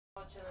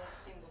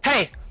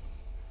Hey!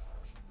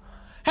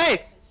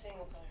 Hey!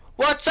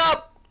 What's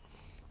up?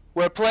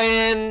 We're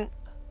playing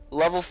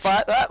level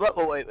 5.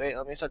 Wait,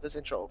 let me start this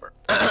intro over.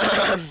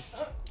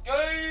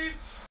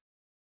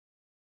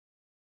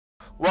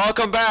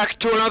 Welcome back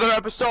to another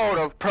episode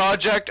of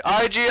Project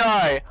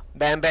IGI.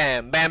 Bam,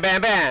 bam, bam,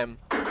 bam, bam.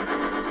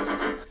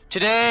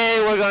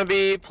 Today we're going to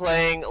be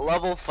playing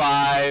level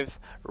 5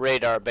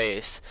 radar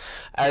base.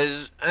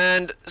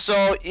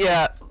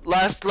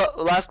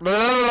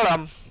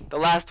 The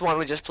last one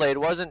we just played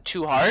wasn't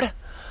too hard.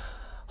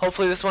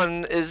 Hopefully this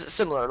one is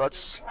similar.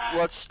 Let's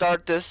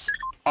start this.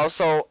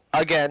 Also,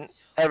 again,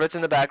 Everett's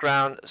in the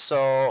background,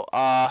 so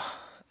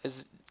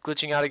is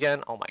glitching out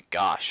again. Oh my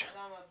gosh.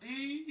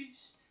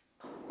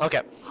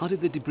 Okay. How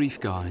did the debrief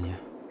go on you?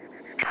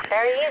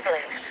 Very easily.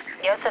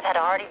 Yosef had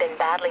already been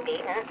badly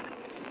beaten,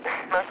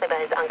 mostly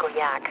by his uncle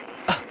Yak.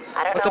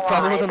 I don't What's know the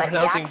problem why, with him but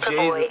pronouncing Yak the J's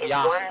boy with is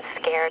Yak? one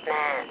scared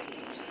man.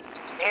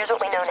 Here's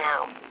what we know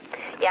now.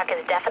 Yak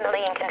is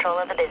definitely in control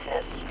of the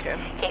business. Okay.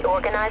 He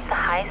organized the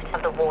heist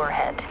of the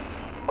warhead.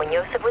 When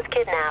Yosef was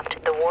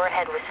kidnapped, the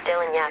warhead was still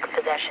in Yak's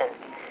possession.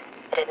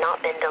 It had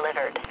not been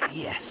delivered.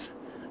 Yes.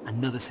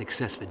 Another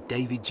success for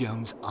Davy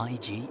Jones'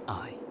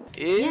 IGI.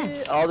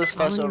 Yes, All this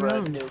fuss all on over your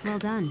a own. nuke. Well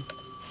done.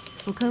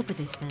 We'll cope with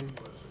this then.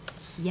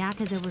 Yak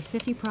has over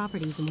 50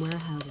 properties and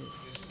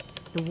warehouses.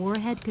 The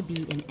warhead could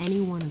be in any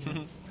one of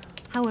them.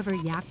 However,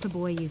 Yak the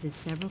boy uses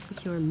several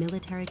secure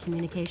military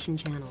communication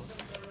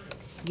channels.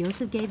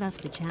 Yosef gave us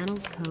the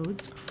channel's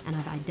codes, and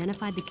I've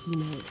identified the key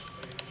node.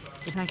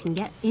 If I can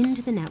get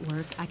into the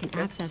network, I can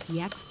access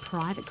Yak's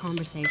private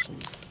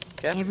conversations.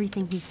 Okay.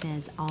 Everything he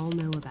says, I'll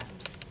know about,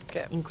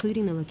 Okay.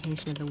 including the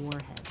location of the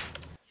warhead.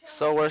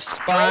 So we're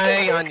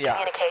spying on Yak.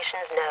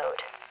 Communications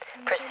node.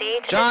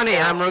 Proceed to Johnny,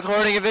 the I'm node.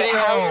 recording a It video.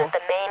 houses the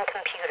main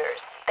computers.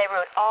 They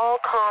route all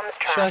comms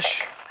traffic.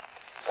 Shush.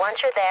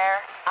 Once you're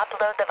there,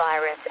 upload the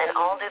virus, and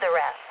I'll do the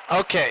rest.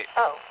 Okay.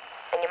 Oh,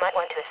 and you might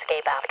want to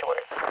escape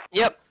afterwards.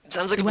 Yep.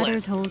 Sounds like The a plan.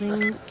 weather's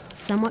holding,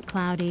 somewhat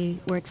cloudy.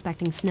 We're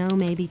expecting snow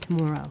maybe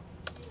tomorrow.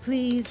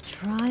 Please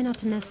try not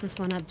to mess this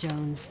one up,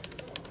 Jones.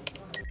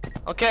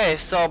 Okay,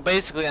 so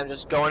basically I'm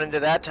just going into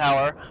that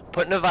tower,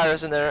 putting a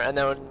virus in there, and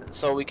then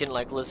so we can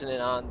like listen in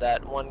on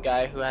that one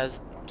guy who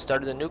has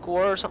started a nuke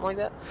war or something like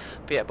that.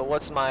 But yeah, but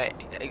what's my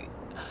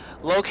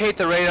locate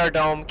the radar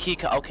dome key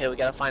card? Okay, we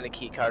gotta find a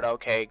key card.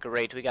 Okay,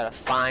 great. We gotta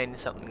find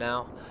something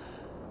now.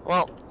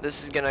 Well,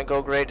 this is gonna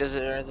go great. Is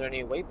there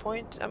any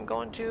waypoint I'm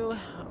going to,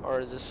 or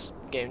is this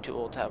game too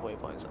old to have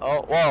waypoints?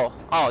 Oh, whoa!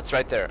 Oh, it's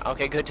right there.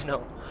 Okay, good to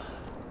know.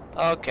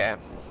 Okay,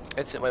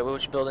 it's in, wait,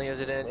 which building is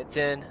it in? It's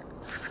in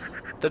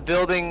the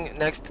building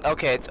next.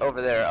 Okay, it's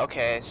over there.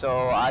 Okay,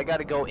 so I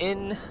gotta go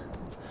in.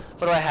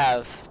 What do I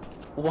have?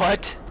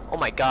 What? Oh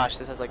my gosh,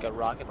 this has like a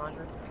rocket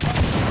launcher.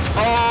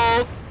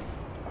 Oh,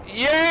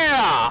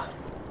 yeah!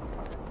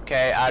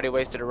 Okay, I already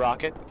wasted a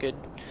rocket. Good.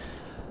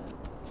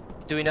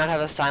 Do we not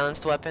have a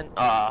silenced weapon?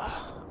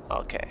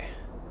 Okay.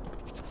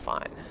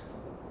 Fine.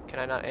 Can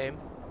I not aim?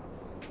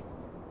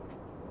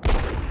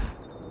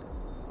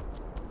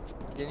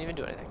 Didn't even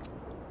do anything.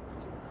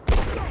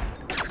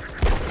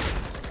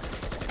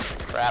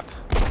 Crap.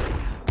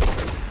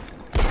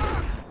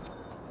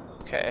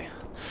 Okay.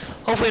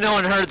 Hopefully no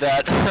one heard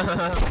that.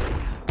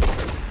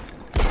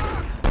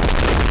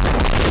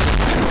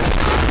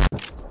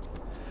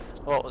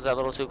 Oh, was that a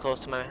little too close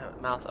to my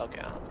mouth?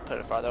 Okay, I'll put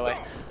it farther away.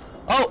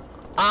 Oh!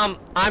 I'm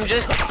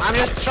just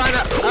trying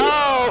to.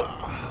 Oh!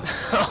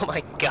 Oh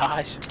my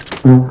gosh.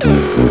 This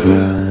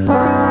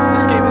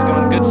game is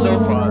going good so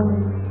far.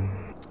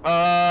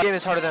 This game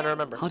is harder than I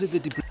remember. How did the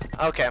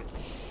debrief? Okay.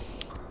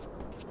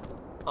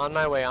 On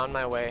my way, on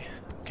my way.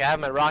 Okay, I have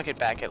my rocket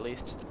back at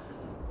least.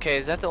 Okay,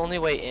 is that the only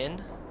way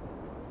in?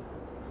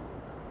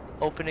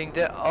 Opening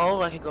the.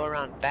 Oh, I can go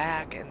around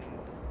back and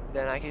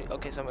then I can.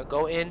 Okay, so I'm gonna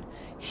go in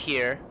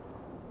here.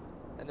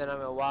 And then I'm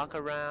gonna walk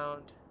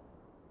around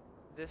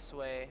this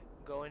way.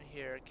 Go in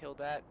here, kill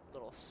that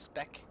little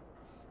speck.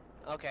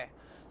 Okay,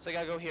 so I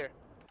gotta go here,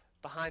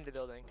 behind the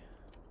building.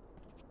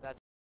 That's.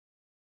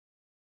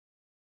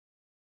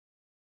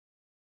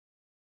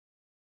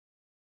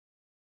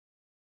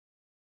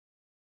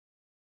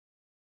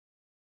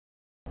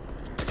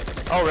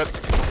 Oh, rip.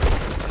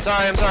 I'm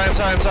sorry, I'm sorry, I'm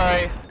sorry, I'm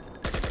sorry.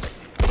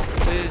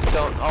 Please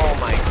don't. Oh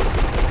my.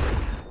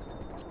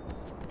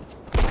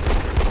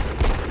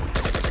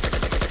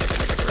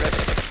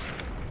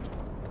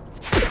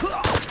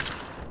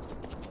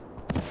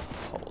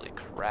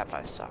 Crap,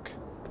 I suck.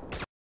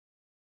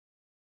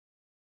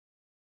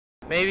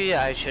 Maybe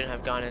I shouldn't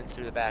have gone in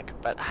through the back,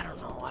 but I don't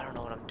know. I don't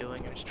know what I'm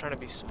doing. I'm just trying to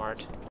be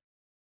smart.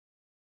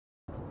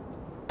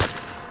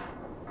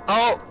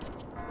 Oh!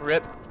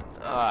 Rip.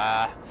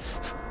 No,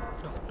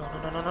 no,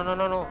 no, no, no, no,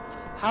 no, no.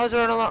 How is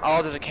there an alarm?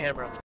 Oh, there's a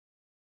camera.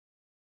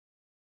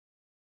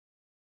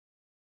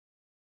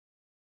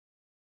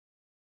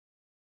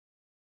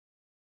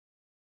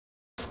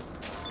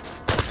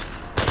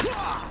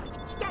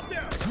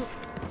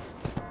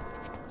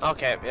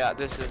 Okay, yeah,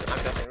 this is. I'm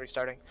definitely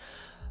restarting.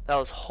 That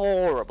was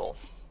horrible.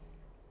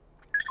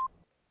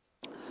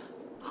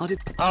 How did?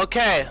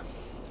 Okay,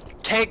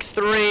 Take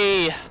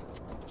 3.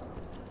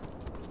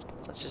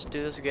 Let's just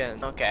do this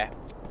again. Okay.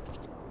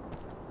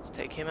 Let's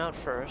take him out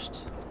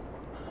first.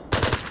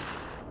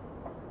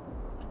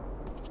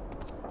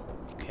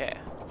 Okay.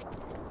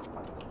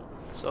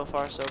 So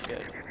far, so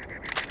good.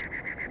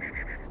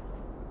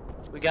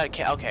 We got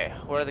okay,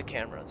 where are the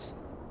cameras?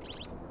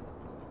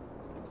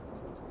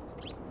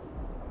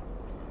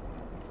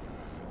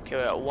 Okay,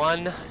 we got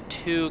 1,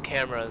 2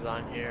 cameras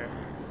on here.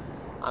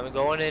 I'm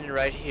going in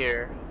right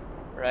here,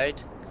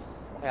 right?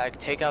 I can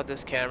take out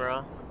this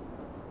camera,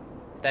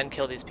 then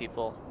kill these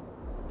people,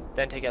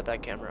 then take out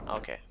that camera.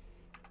 Okay.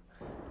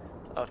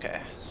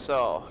 Okay,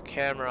 so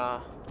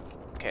camera.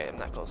 Okay, I'm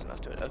not close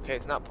enough to it. Okay,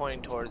 it's not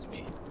pointing towards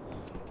me.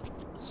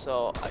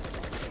 So I.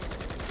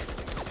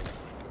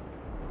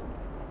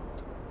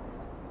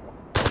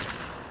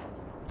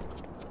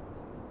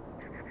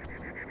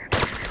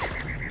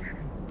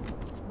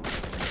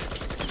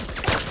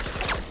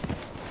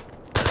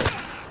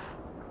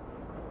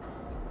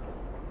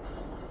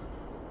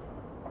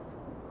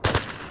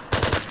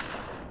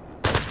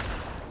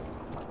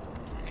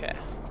 Okay.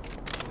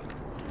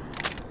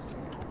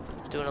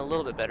 Doing a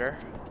little bit better.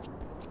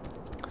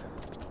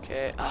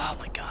 Okay. Oh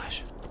my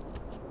gosh.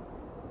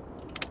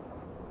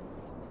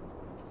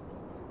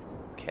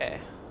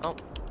 Okay. Oh.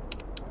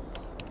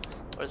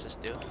 What does this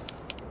do?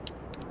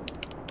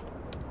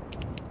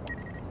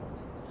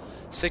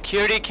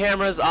 Security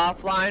cameras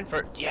offline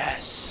for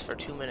yes, for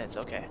 2 minutes.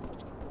 Okay.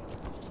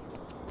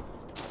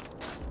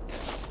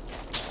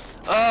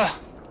 Ugh.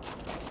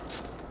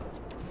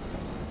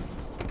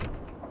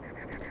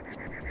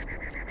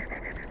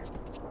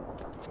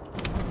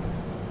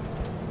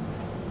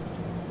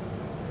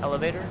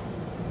 Elevator?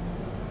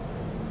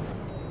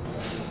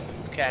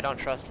 Okay, I don't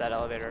trust that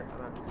elevator.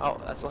 Oh,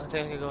 that's the only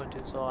thing I can go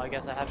into, so I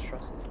guess I have to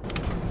trust it.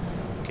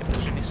 Okay, but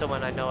there should be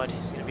someone I know it.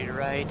 He's gonna be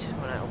right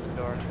when I open the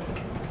door.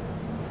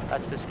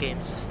 That's this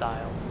game's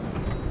style.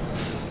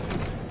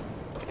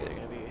 Okay, they're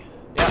gonna be.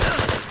 Yeah!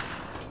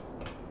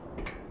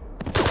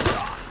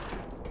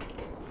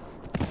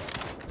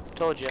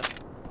 Told you.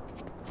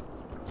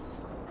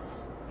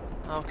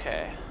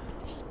 Okay.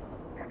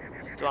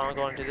 Do I want to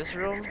go into this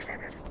room?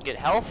 Get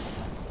health?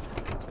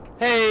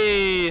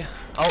 Hey!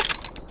 Oh.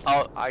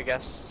 Oh, I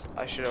guess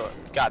I should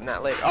have gotten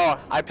that later. Oh,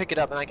 I pick it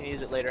up and I can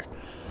use it later.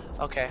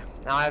 Okay,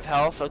 now I have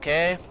health.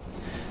 Okay.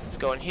 Let's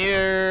go in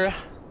here.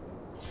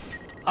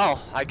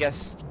 Oh, I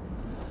guess.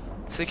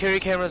 Security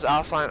cameras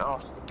offline.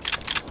 Oh.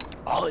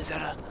 Oh, is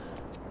that a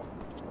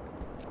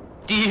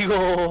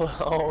deagle?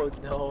 Oh,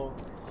 no.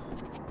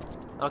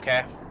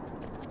 Okay.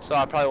 So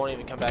I probably won't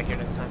even come back here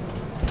next time.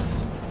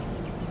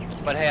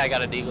 But hey, I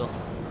got a deagle.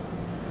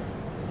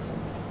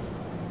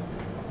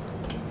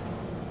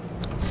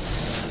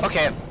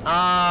 Okay,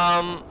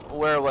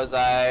 where was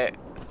I?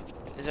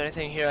 Is there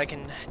anything here I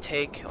can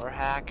take or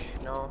hack?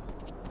 No?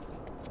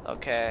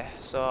 Okay,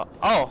 so,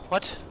 oh,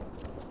 what?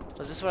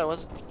 Was this where I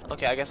was?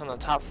 Okay, I guess I'm on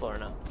the top floor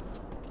now.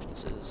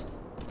 This is,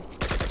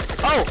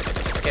 oh!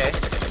 Okay,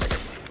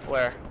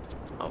 where?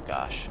 Oh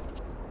gosh.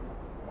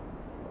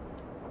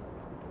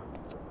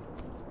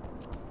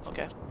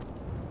 Okay.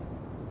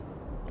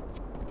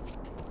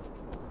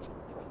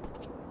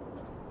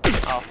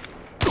 Oh,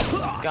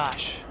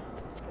 gosh.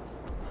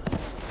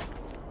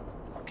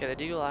 Okay,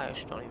 the deagle I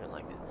actually don't even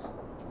like it.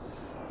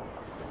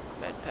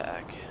 Med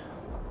pack.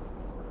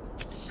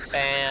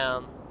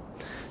 Bam.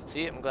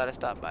 See, I'm glad I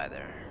stopped by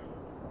there.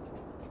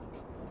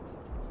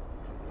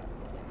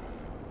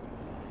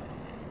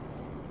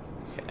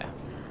 Okay.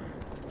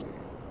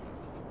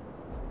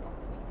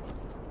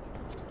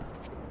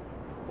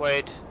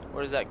 Wait,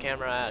 where's that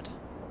camera at?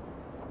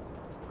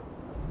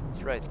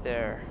 It's right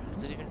there.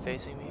 Is it even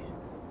facing me?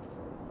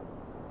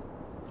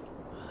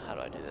 How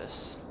do I do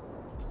this?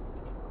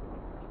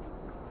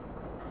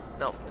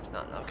 No, it's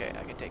not. Okay,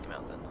 I can take him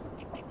out then.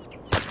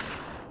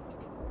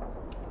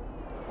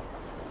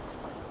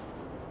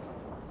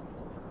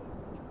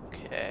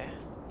 Okay.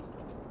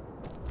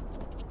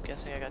 I'm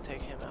guessing I gotta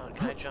take him out.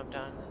 Can I jump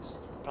down this?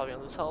 Probably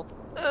gonna lose health.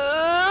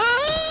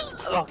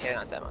 Okay,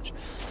 not that much.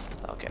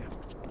 Okay.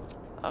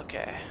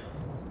 Okay.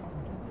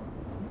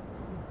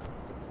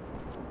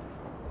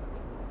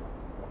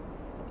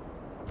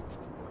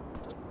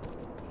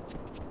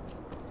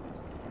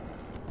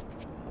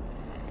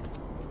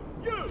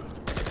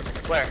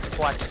 Where?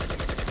 What?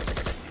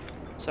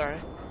 Sorry.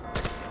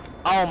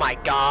 Oh my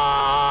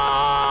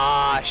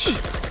gosh!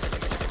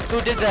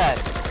 Who did that?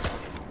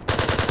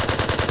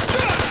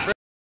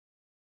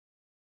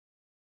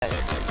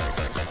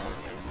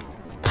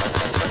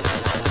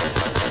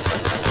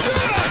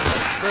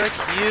 Frick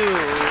you!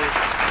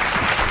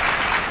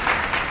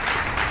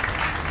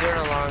 Is there an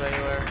alarm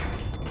anywhere?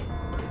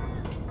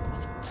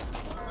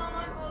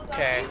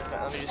 Okay,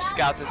 let me just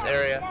scout this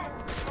area.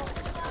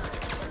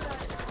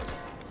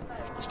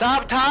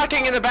 Stop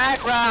talking in the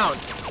background!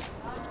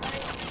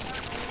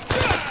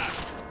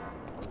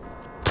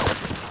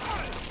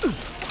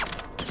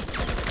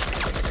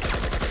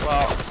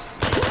 Well,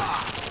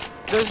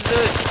 this is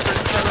it for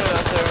Chandler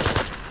out there.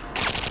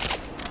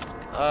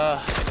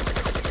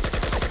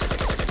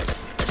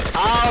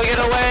 No, get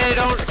away!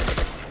 Don't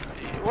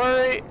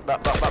worry.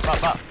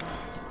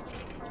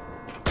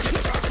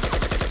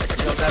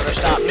 You'll never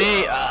stop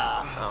me.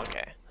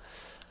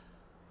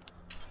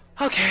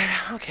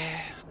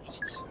 Okay.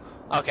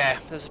 Okay,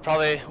 this is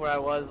probably where I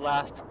was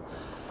last.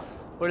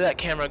 Where did that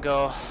camera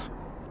go?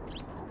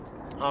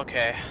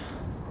 Okay.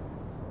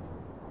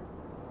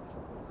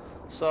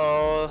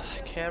 So,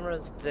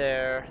 camera's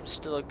there.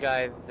 Still a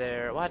guy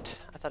there. What?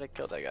 I thought I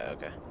killed that guy.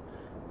 Okay.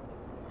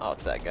 Oh,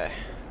 it's that guy.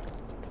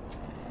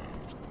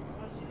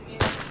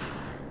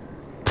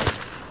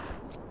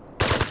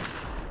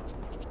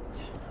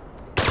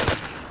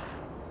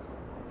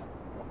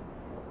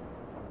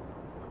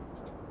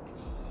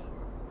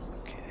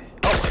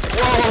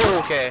 Whoa,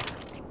 okay.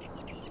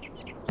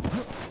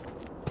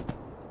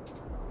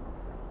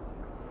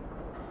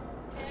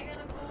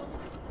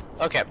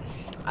 Okay,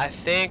 I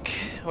think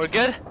we're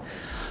good.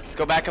 Let's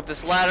go back up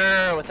this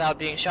ladder without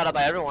being shot at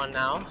by everyone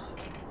now.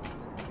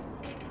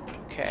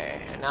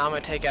 Okay, and now I'm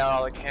gonna take out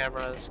all the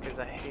cameras because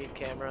I hate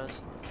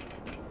cameras.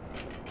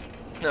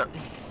 No.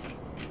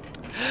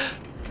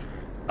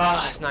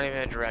 Ah, it's not even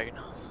a dragon.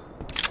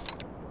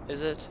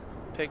 Is it?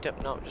 Picked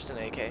up? No, just an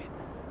AK.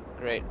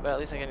 Great, but at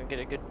least I can get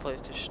a good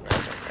place to snipe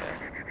up there.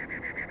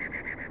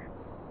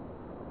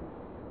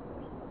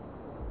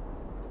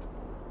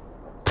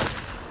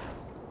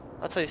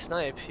 That's how you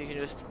snipe. You can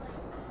just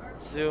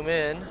zoom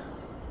in,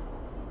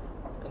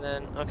 and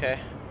then okay.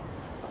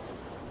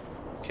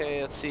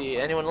 Okay, let's see.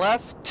 Anyone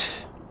left?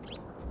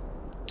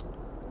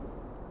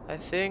 I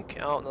think.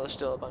 Oh no, there's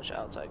still a bunch of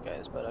outside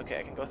guys. But okay,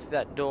 I can go through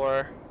that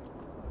door.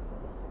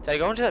 Did I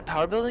go into that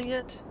power building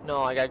yet?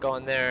 No, I gotta go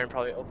in there and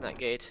probably open that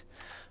gate.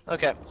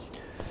 Okay.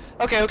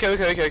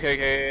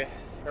 Okay.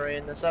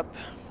 Hurrying this up.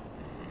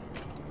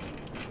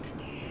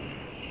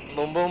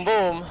 Boom, boom,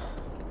 boom.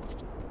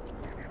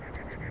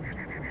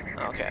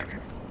 Okay.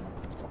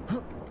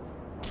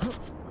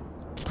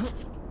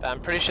 But I'm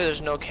pretty sure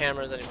there's no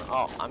cameras anymore.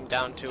 Oh, I'm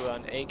down to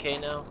an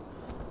AK now.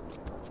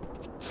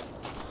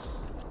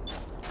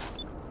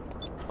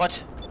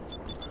 What?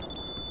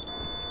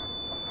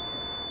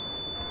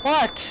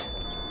 What?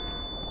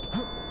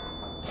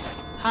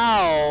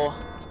 How?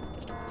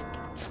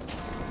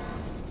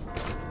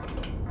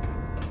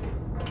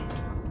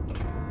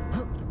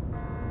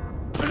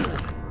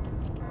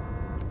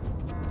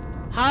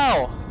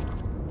 How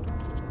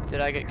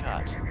did I get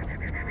caught?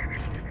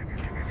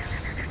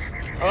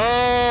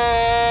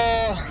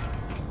 Oh,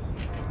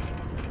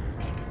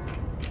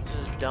 this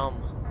is dumb.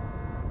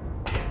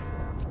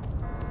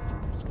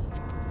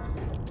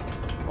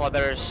 Well, I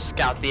better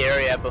scout the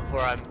area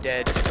before I'm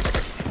dead.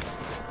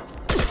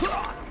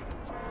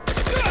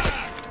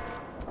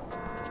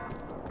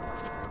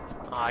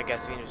 Oh, I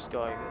guess you can just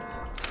go like this.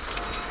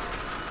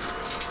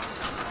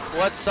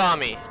 What saw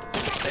me?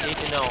 I need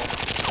to know.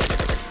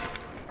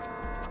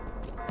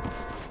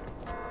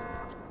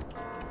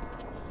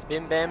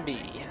 Bim bam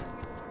bee.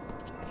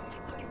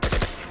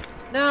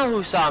 Now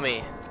who saw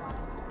me?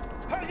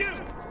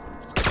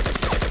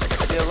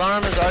 The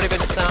alarm has already been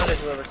sounded,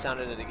 whoever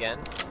sounded it again.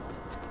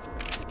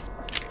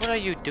 What are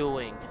you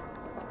doing?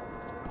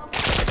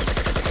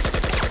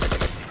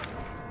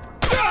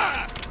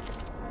 I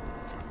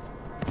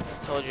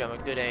told you I'm a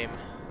good aim.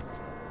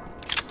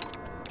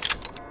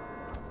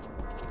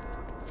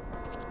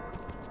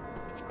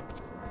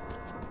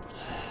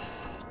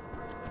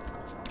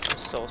 I'm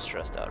so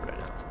stressed out right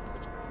now.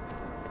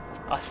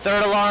 A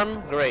third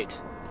alarm? Great.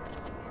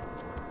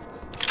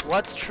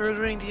 What's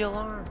triggering the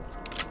alarm?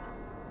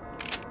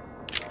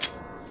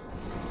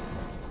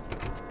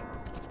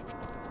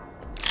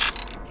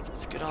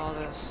 Let's get all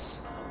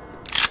this.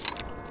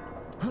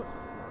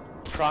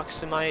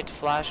 Proximite,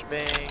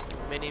 flashbang,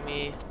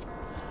 mini-me.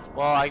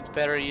 Well, I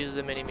better use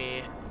the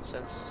mini-me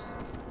since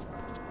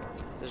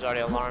there's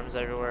already alarms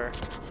everywhere.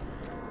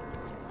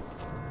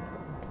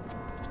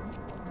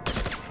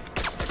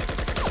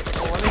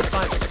 Oh, let me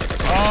find.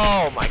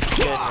 Oh my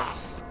goodness.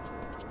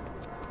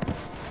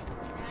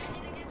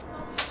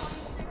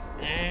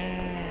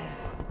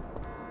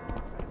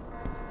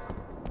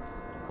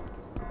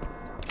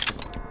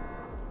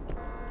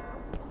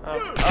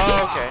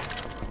 Oh, okay.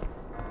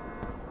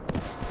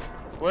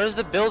 Where's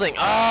the building?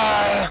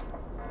 Ah!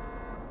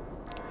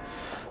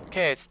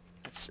 Okay, it's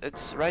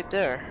right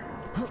there.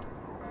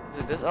 Is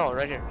it this? Oh,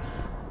 right here.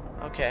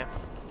 Okay.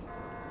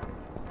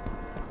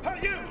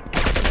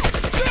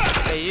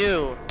 Hey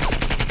you!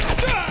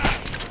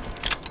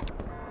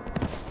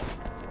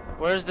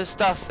 Where's the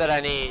stuff that I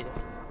need?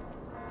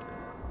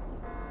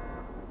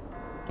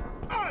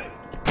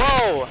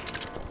 Whoa!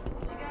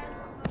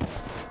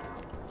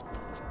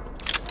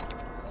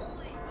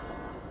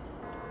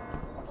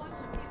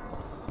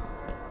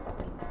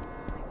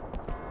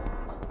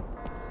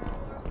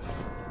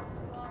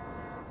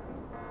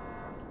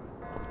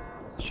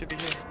 Should be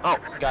here. Oh,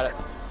 got it.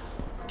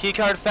 Key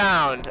card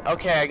found.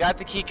 Okay, I got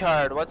the key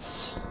card.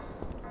 What's...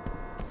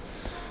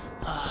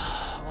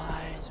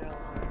 why is there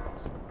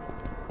alarms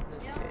in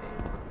this game?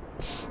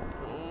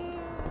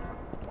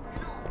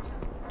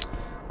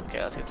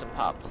 Okay, let's get some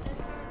pop.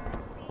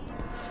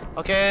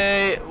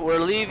 Okay, we're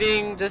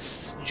leaving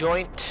this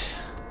joint.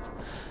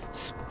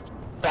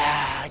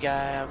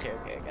 Guy. Okay,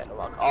 I gotta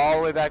walk all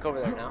the way back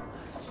over there now.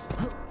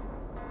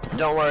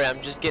 Don't worry,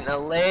 I'm just getting a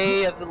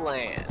lay of the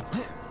land.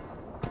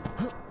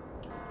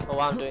 Well,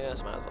 while I'm doing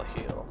this, might as well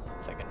heal.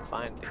 If I can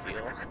find the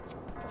heal.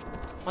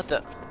 What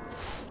the?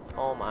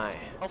 Oh my.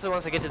 Hopefully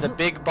once I get to the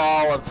big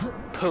ball of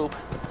poop,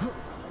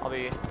 I'll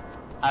be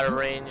out of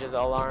range of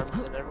the alarms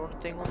and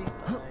everything will be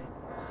fine.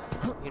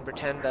 You can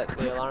pretend that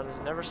the alarm has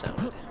never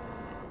sounded.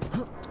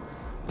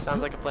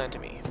 Sounds like a plan to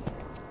me.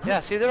 Yeah,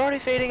 see, they're already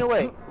fading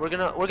away. We're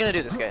gonna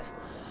do this, guys.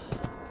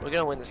 We're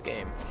gonna win this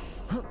game.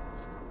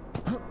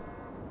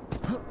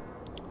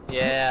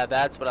 Yeah,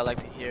 that's what I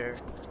like to hear.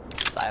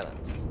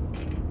 Silence.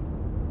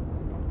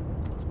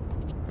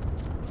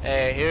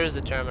 Hey, here's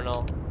the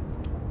terminal.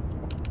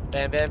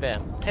 Bam, bam,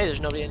 bam. Hey,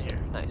 there's nobody in here.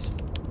 Nice.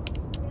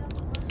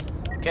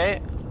 Okay.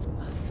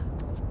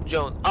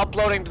 Jones,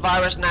 uploading the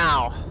virus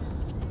now.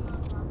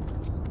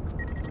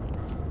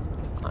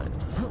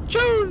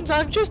 Jones,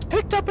 I've just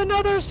picked up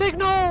another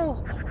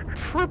signal.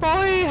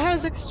 Boy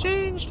has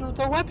exchanged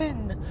the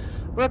weapon.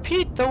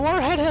 Repeat, the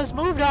warhead has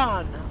moved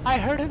on. I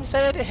heard him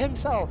say it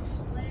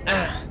himself.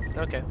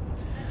 Okay.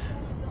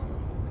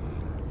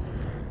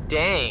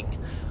 Dang.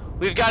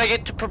 We've got to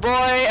get to Boy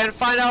and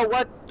find out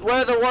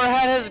where the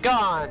warhead has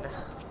gone.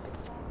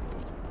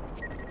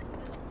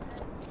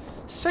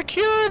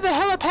 Secure the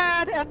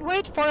helipad and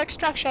wait for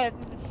extraction.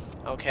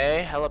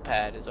 Okay,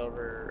 helipad is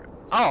over.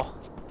 Oh,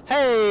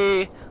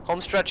 hey,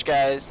 home stretch,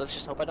 guys. Let's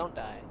just hope I don't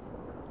die.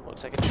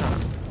 Looks like a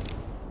charm.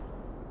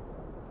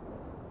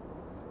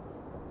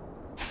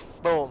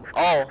 Boom.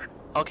 Oh,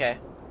 okay.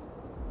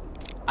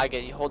 I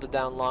get you. Hold it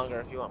down longer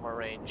if you want more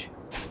range.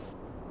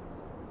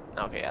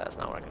 Okay, yeah, that's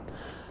not working.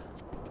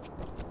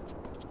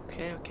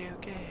 Okay.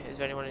 Is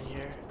there anyone in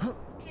here?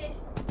 Okay,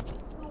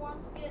 who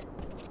wants to get?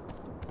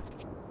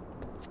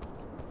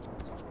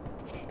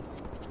 Okay,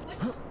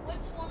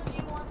 which one of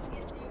you wants to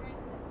get D-rank?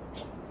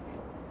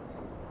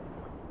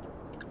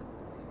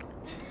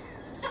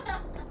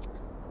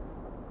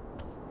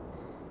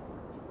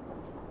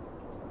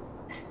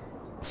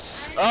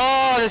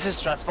 Oh, this is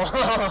stressful.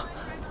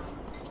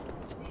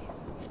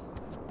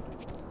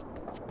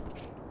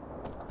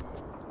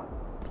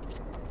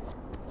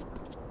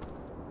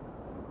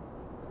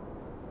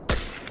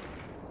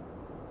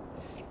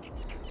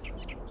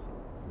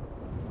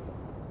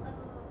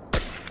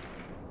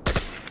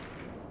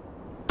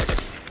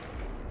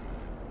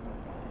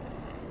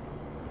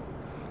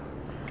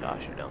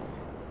 Gosh, you're dumb.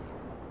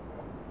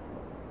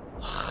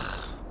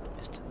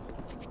 Missed him.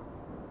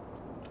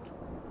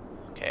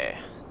 Okay,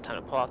 time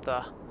to pull out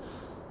the.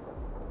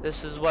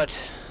 This is what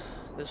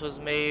this was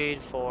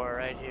made for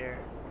right here.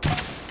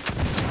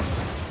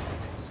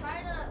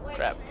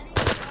 Crap.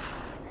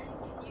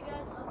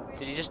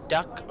 Did he just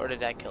duck or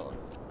did I kill him?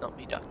 No,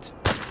 he ducked.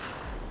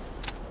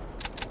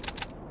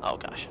 Oh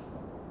gosh.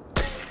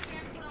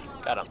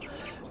 Got him.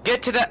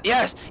 Get to the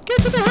yes!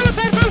 Get to the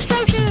helipad for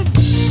extraction!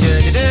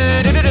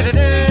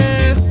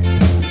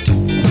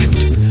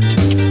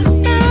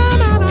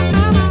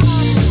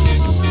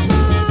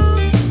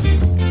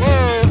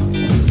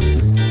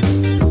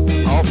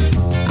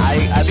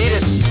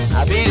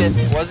 I beat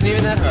it. Wasn't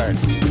even that hard.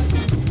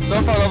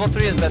 So far, level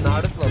 3 has been the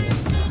hardest level.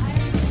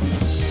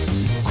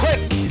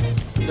 Quick!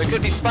 There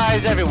could be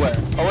spies everywhere.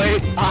 Oh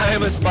wait, I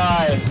am a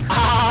spy.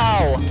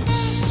 Ow!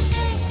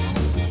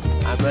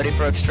 I'm ready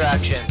for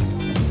extraction.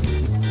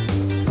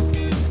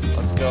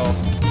 Let's go.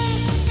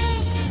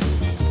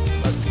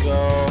 Let's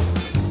go.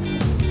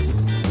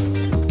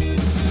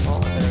 Oh,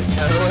 I better get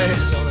out of the way.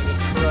 Don't want to get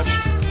crushed.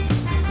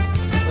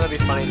 That'd be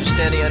funny. Just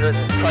standing under it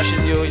and it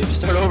crushes you. You have to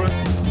start over.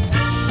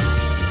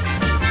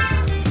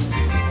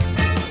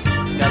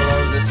 Gotta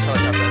love this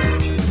helicopter.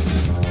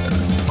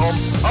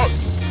 Oh!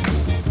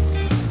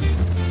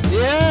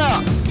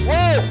 Yeah!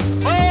 Whoa!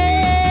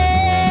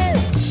 Oh!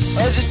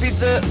 I just beat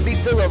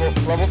the level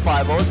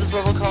 5. What was this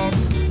level called?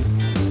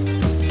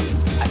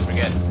 I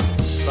forget.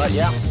 But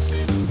yeah.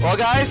 Well,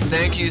 guys,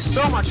 thank you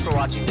so much for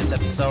watching this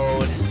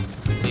episode.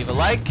 Leave a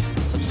like,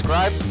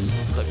 subscribe,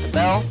 click the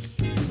bell.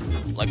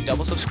 Like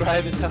double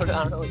subscribe is how I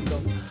don't know what's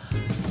going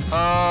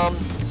on.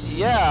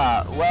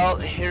 Yeah, well,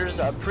 here's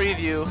a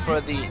preview for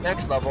the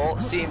next level.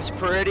 Seems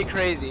pretty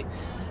crazy.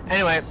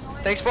 Anyway,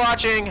 thanks for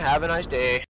watching. Have a nice day.